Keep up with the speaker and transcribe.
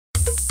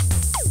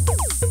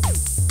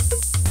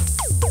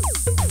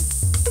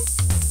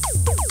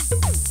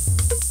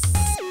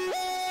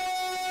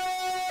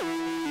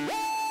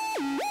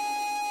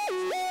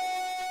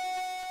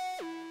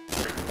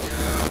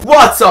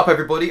What's up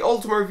everybody,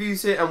 Ultimate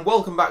Reviews here and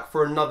welcome back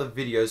for another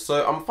video.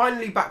 So I'm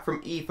finally back from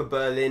E for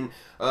Berlin.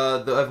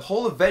 The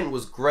whole event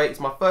was great. It's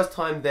my first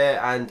time there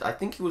and I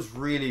think it was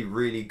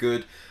really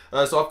good.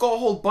 So I've got a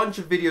whole bunch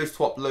of videos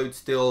to upload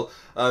still.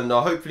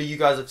 Hopefully you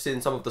guys have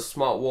seen some of the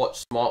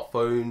smartwatch,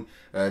 smartphone,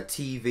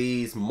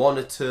 TVs,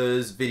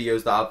 monitors,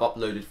 videos that I've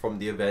uploaded from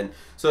the event.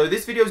 So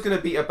this video is going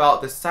to be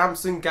about the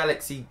Samsung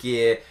Galaxy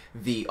Gear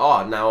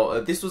VR. Now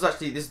this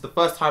is the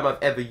first time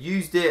I've ever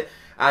used it.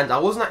 And I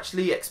wasn't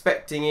actually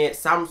expecting it.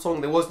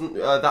 Samsung, there wasn't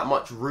that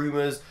much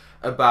rumors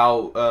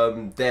about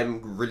them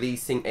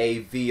releasing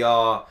a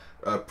VR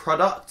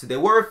product. There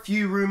were a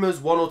few rumors,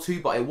 one or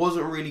two, but it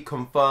wasn't really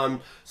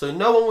confirmed. So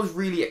no one was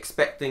really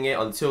expecting it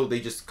until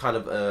they just kind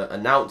of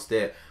announced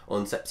it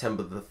on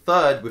September the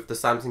 3rd with the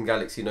Samsung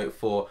Galaxy Note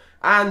 4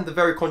 and the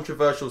very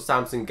controversial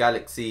Samsung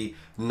Galaxy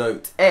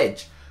Note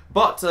Edge.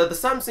 But the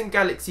Samsung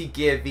Galaxy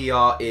Gear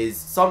VR is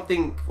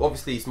something,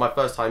 obviously it's my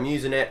first time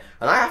using it,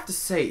 and I have to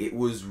say it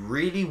was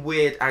really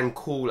weird and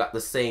cool at the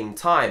same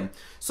time.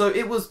 So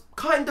it was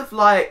kind of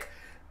like,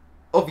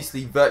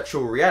 obviously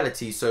virtual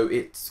reality, so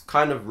it's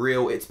kind of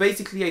real. It's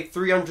basically a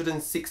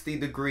 360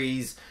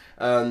 degrees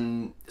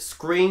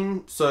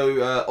screen,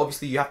 so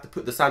obviously you have to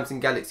put the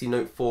Samsung Galaxy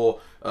Note 4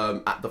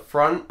 at the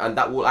front, and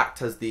that will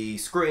act as the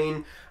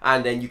screen,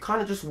 and then you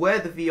kind of just wear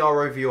the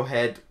VR over your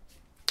head.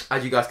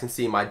 As you guys can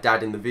see, my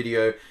dad in the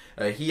video,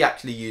 he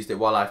actually used it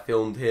while I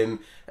filmed him.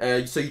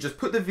 So you just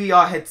put the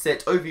VR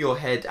headset over your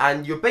head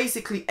and you're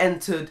basically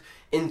entered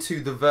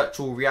into the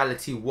virtual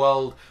reality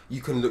world.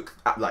 You can look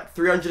at like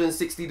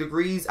 360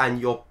 degrees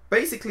and you're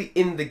basically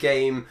in the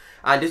game,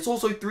 and it's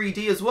also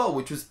 3D as well,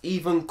 which was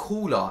even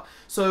cooler.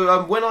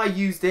 So when I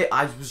used it,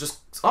 I was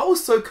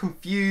so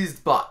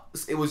confused, but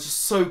it was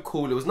just so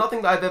cool. It was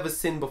nothing that I've ever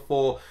seen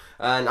before,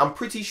 and I'm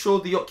pretty sure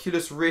the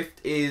Oculus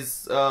Rift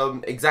is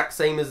exact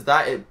same as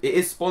that. It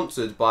is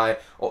sponsored by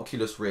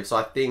Oculus Rift, so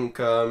I think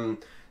there's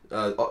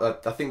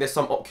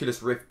some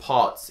Oculus Rift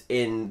parts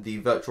in the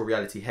virtual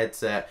reality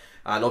headset,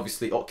 and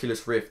obviously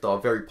Oculus Rift are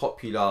very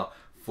popular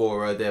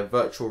for their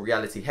virtual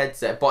reality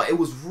headset. But it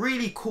was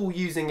really cool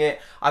using it.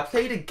 I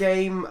played a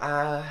game,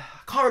 I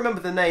can't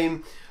remember the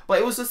name, but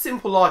it was a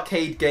simple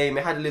arcade game.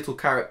 It had a little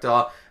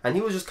character and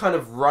he was just kind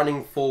of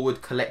running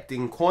forward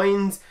collecting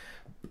coins.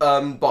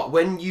 But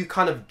when you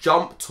kind of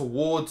jump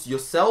towards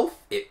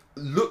yourself, it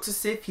looks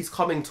as if he's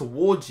coming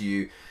towards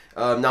you.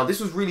 Now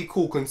this was really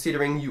cool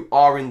considering you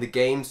are in the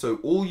game, so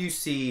all you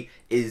see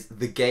is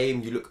the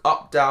game. You look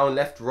up, down,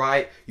 left,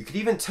 right. You could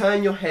even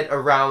turn your head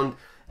around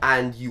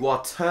and you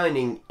are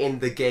turning in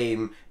the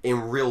game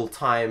in real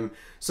time.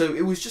 So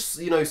it was just,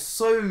 you know,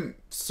 so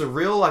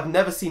surreal. I've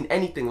never seen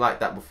anything like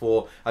that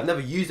before. I've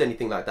never used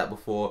anything like that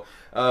before.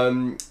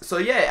 So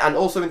yeah, and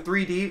also in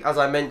 3D, as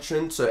I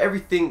mentioned, so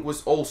everything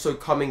was also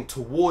coming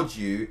towards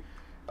you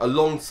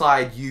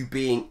alongside you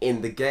being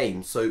in the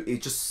game. So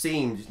it just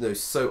seemed, you know,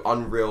 so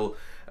unreal.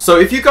 So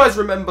if you guys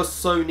remember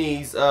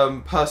Sony's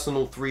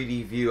personal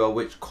 3D viewer,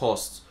 which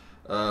costs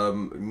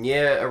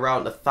near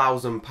around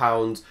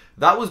 £1,000,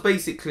 that was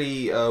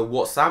basically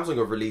what Samsung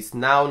have released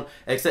now,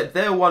 except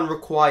their one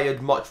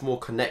required much more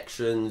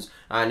connections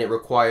and it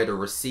required a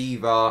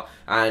receiver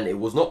and it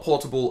was not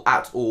portable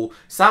at all.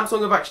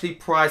 Samsung have actually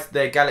priced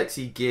their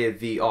Galaxy Gear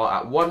VR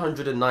at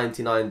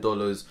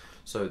 $199,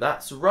 so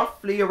that's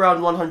roughly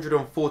around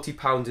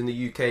 £140 in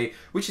the UK,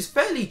 which is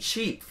fairly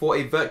cheap for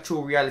a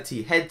virtual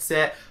reality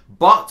headset.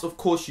 But of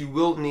course you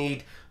will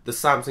need the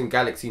Samsung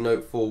Galaxy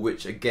Note 4,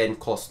 which again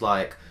costs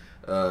like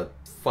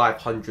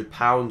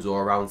 £500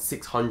 or around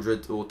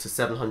 $600 or to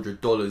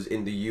 $700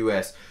 in the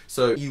US.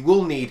 So you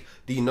will need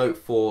the Note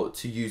 4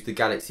 to use the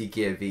Galaxy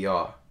Gear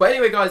VR. But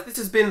anyway guys, this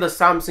has been the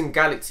Samsung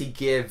Galaxy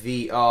Gear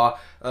VR.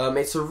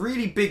 It's a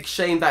really big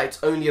shame that it's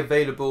only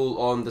available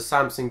on the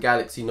Samsung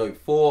Galaxy Note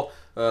 4.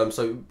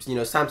 So, you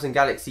know, Samsung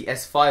Galaxy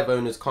S5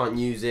 owners can't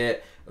use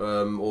it,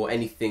 or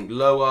anything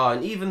lower,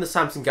 and even the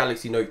Samsung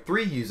Galaxy Note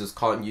 3 users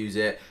can't use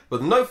it.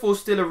 But the Note 4 is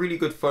still a really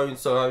good phone,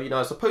 so you know,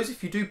 I suppose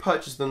if you do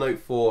purchase the Note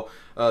 4,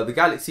 the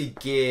Galaxy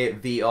Gear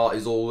VR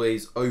is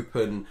always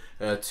open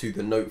to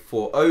the Note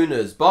 4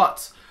 owners.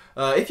 But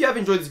if you have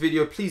enjoyed this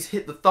video, please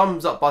hit the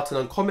thumbs up button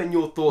and comment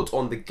your thoughts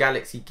on the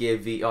Galaxy Gear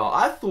VR.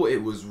 I thought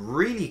it was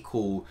really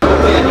cool. Yeah,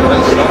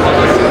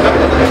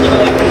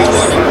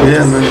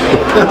 man.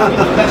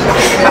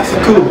 That's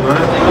cool,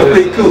 man.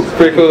 Pretty cool.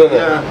 Pretty cool, isn't it?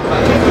 Yeah.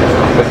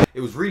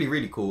 It was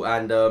really cool,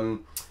 and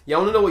yeah, I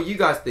want to know what you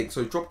guys think,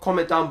 so drop a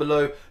comment down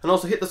below and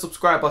also hit the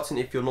subscribe button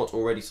if you're not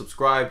already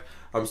subscribed.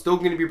 I'm still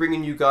going to be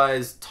bringing you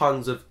guys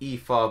tons of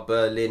IFA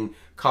Berlin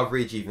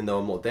coverage, even though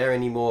I'm not there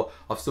anymore.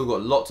 I've still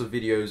got lots of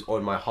videos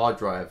on my hard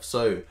drive,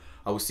 so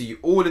I will see you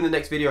all in the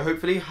next video.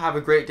 Hopefully have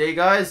a great day,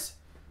 guys.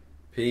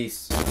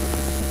 Peace.